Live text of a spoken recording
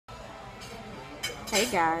Hey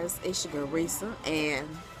guys, it's your girl Risa, and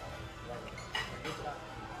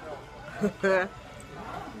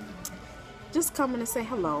just coming to say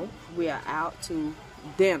hello. We are out to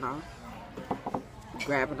dinner,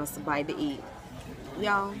 grabbing us a bite to eat.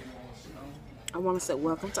 Y'all, I want to say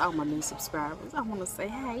welcome to all my new subscribers. I want to say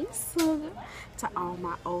hey, sugar, to all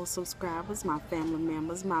my old subscribers, my family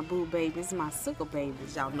members, my boo babies, my sugar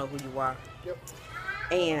babies. Y'all know who you are. Yep.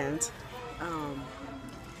 And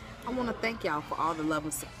I want to thank y'all for all the love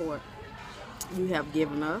and support you have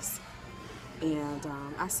given us. And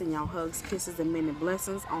I send y'all hugs, kisses, and many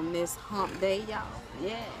blessings on this hump day, y'all.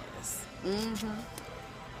 Yes.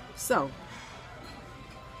 So,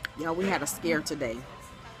 y'all, we had a scare today.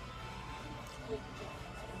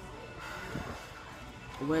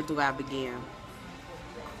 Where do I begin?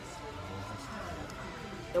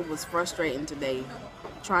 It was frustrating today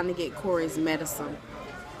trying to get Corey's medicine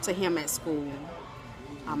to him at school.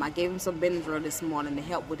 I gave him some Benadryl this morning to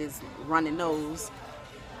help with his runny nose.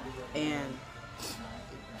 And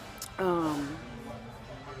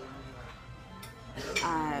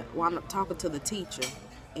I wound up talking to the teacher,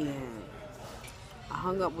 and I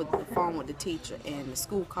hung up with the phone with the teacher, and the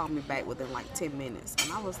school called me back within like 10 minutes.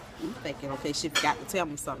 And I'm thinking, okay, she forgot to tell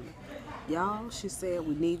me something. Y'all, she said,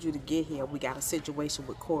 we need you to get here. We got a situation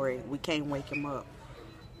with Corey. We can't wake him up.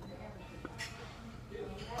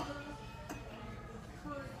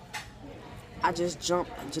 I just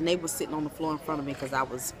jumped. Janae was sitting on the floor in front of me because I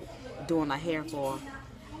was doing her hair for her.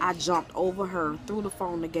 I jumped over her, threw the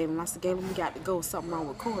phone to Galen. I said, Galen, we got to go. Something wrong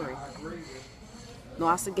with Corey. No,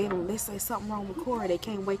 I said, Galen, they say something wrong with Corey. They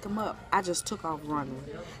can't wake him up. I just took off running.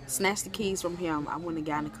 Snatched the keys from him. I went and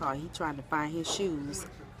got in the car. He trying to find his shoes.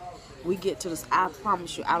 We get to this. I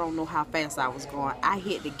promise you, I don't know how fast I was going. I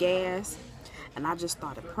hit the gas, and I just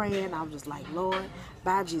started praying. I was just like, Lord,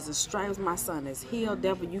 by Jesus' stripes, my son is healed.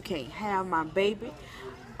 Devil, you can't have my baby.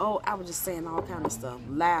 Oh, I was just saying all kind of stuff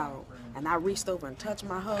loud. And I reached over and touched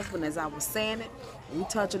my husband as I was saying it. We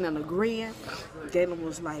touching and agreeing. Galen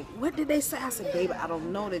was like, what did they say? I said, baby, I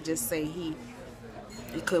don't know. They just say he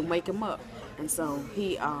couldn't wake him up. And so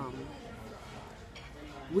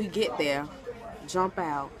we get there, jump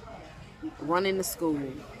out, run into school,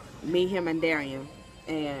 me, him, and Darian,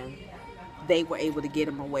 and they were able to get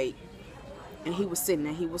him awake. And he was sitting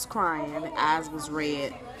there, he was crying, his eyes was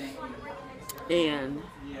red. And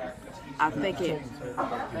I think it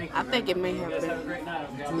may have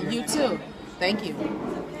been you too. Thank you.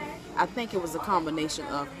 I think it was a combination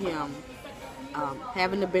of him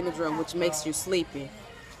having the Benadryl, which makes you sleepy,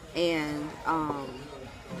 and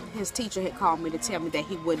his teacher had called me to tell me that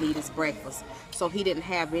he wouldn't eat his breakfast, so he didn't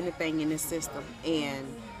have anything in his system. And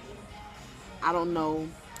I don't know,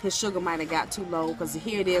 his sugar might have got too low, because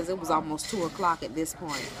here it is, it was almost 2 o'clock at this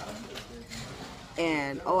point.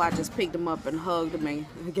 And I just picked him up and hugged him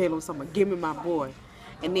and gave him something, give me my boy.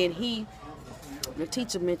 And then the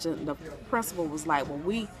teacher mentioned, the principal was like, well,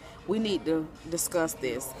 we need to discuss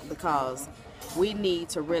this, because we need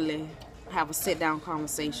to really have a sit-down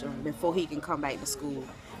conversation before he can come back to school,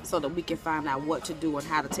 so that we can find out what to do and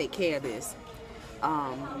how to take care of this.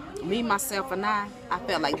 Me, myself, and I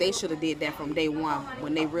felt like they should have did that from day one,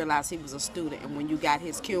 when they realized he was a student, and when you got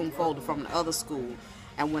his cum folder from the other school.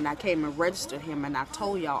 And when I came and registered him, and I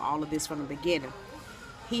told y'all all of this from the beginning,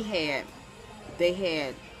 they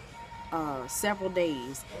had several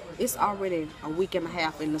days. It's already a week and a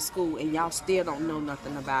half in the school, and y'all still don't know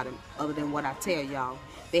nothing about him other than what I tell y'all.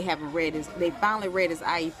 They haven't read his. They finally read his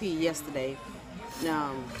IEP yesterday.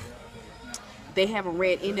 They haven't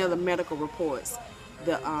read any of the medical reports.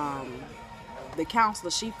 The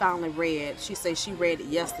counselor, she finally read. She said she read it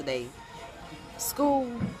yesterday.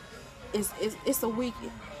 School. It's a week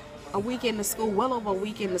in the school, well over a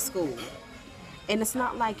week in the school. And it's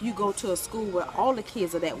not like you go to a school where all the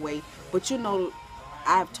kids are that way, but you know,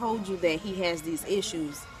 I've told you that he has these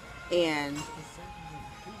issues, and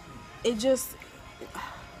it just,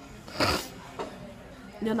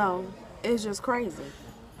 you know, it's just crazy.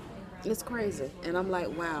 It's crazy. And I'm like,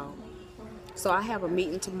 wow. So I have a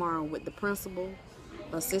meeting tomorrow with the principal,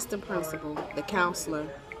 assistant principal, the counselor,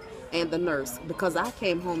 and the nurse, because I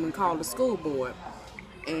came home and called the school board,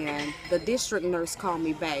 and the district nurse called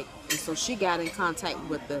me back, and so she got in contact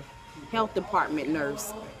with the health department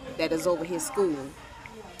nurse that is over his school.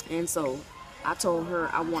 And so I told her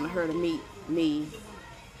I wanted her to meet me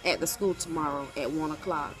at the school tomorrow at 1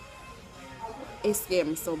 o'clock. It scared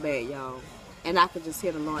me so bad, y'all, and I could just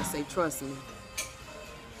hear the Lord say, trust me,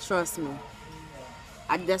 trust me.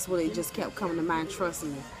 That's what it just kept coming to mind, trust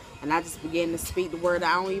me. And I just began to speak the word.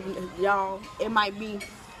 I don't even, y'all, it might be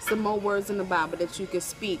some more words in the Bible that you can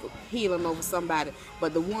speak healing over somebody.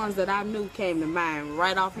 But the ones that I knew came to mind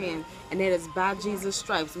right offhand, and that is, by Jesus'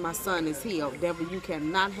 stripes, my son is healed. Devil, you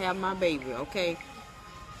cannot have my baby, okay?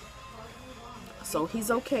 So he's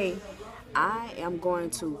okay. I am going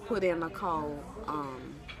to put in a call.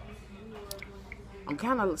 I'm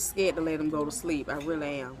kind of scared to let him go to sleep. I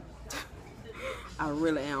really am. I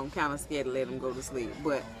really am kind of scared to let him go to sleep.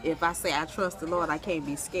 But if I say I trust the Lord, I can't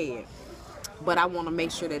be scared. But I want to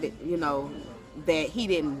make sure that, that he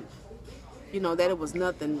didn't, that it was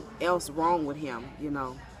nothing else wrong with him,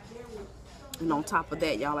 And on top of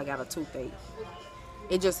that, y'all, I got a toothache.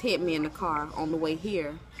 It just hit me in the car on the way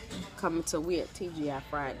here, we at TGI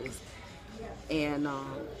Fridays. And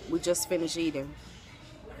we just finished eating.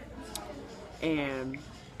 And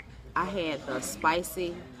I had the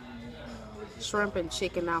spicy shrimp and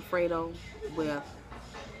chicken Alfredo with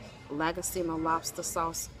Lagostina lobster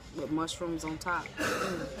sauce with mushrooms on top.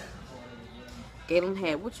 Galen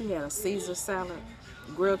had, what you had, a Caesar salad,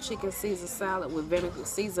 grilled chicken Caesar salad with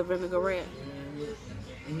Caesar vinaigrette.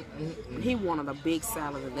 He wanted a big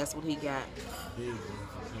salad, and that's what he got.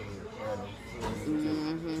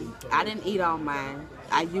 I didn't eat all mine.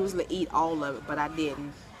 I usually eat all of it, but I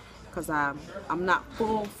didn't, because I'm not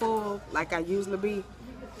full like I usually be,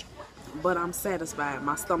 but I'm satisfied.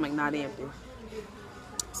 My stomach not empty.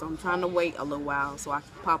 So I'm trying to wait a little while so I can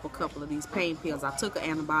pop a couple of these pain pills. I took an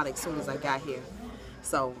antibiotic as soon as I got here.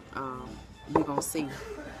 So we're going to see.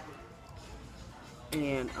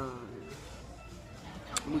 And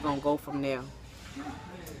we're going to go from there.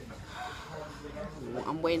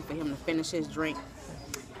 I'm waiting for him to finish his drink.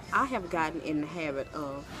 I have gotten in the habit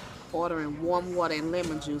of ordering warm water and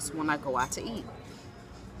lemon juice when I go out to eat.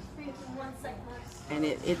 And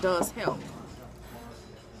it does help.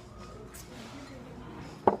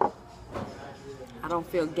 I don't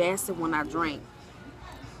feel gassy when I drink.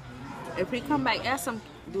 If he come back, ask him,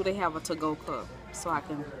 do they have a to-go cup? So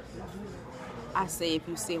I say if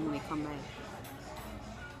you see him when he come back.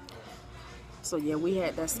 So yeah, we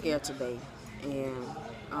had that scare today. And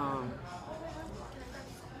I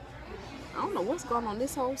don't know what's going on.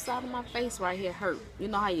 This whole side of my face right here hurt. You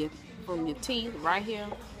know how from your teeth right here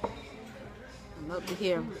and up to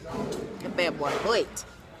here, the bad boy hurt.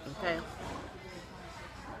 Okay.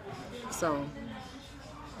 So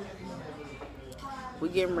we're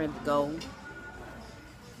getting ready to go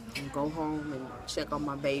and go home and check on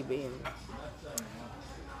my baby and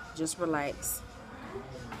just relax.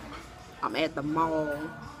 I'm at the mall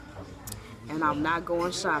and I'm not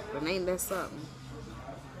going shopping. Ain't that something?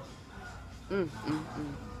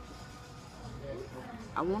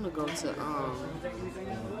 I want to go to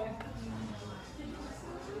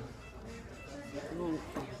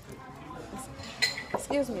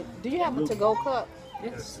excuse me, do you have a to-go cup?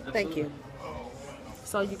 Yes. Thank you.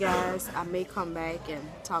 So you guys, I may come back and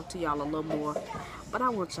talk to y'all a little more, but I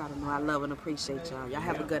want y'all to know I love and appreciate y'all. Y'all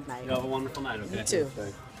have a good night. You have a wonderful night, okay? You too.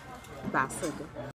 Bye, sugar.